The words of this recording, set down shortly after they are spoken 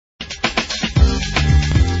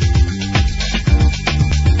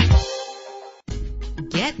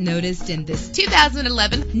noticed in this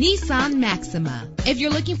 2011 Nissan Maxima. If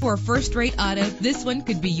you're looking for a first-rate auto, this one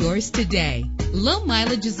could be yours today. Low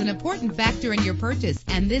mileage is an important factor in your purchase,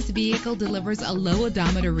 and this vehicle delivers a low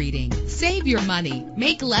odometer reading. Save your money.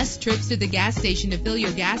 Make less trips to the gas station to fill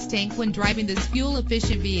your gas tank when driving this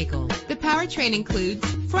fuel-efficient vehicle. The powertrain includes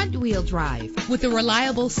front-wheel drive with a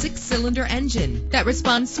reliable 6-cylinder engine that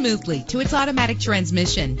responds smoothly to its automatic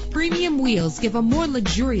transmission. Premium wheels give a more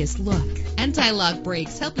luxurious look. Anti-lock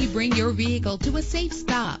brakes help you bring your vehicle to a safe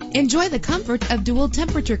stop. Enjoy the comfort of dual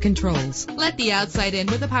temperature controls. Let the outside in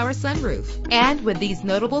with a power sunroof. And with these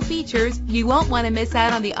notable features, you won't want to miss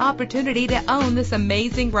out on the opportunity to own this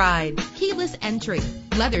amazing ride. Keyless entry,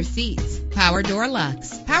 leather seats, power door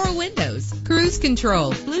locks, power windows, cruise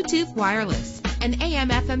control, Bluetooth wireless, an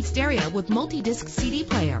AM/FM stereo with multi-disc CD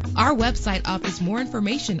player. Our website offers more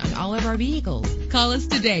information on all of our vehicles. Call us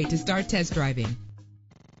today to start test driving.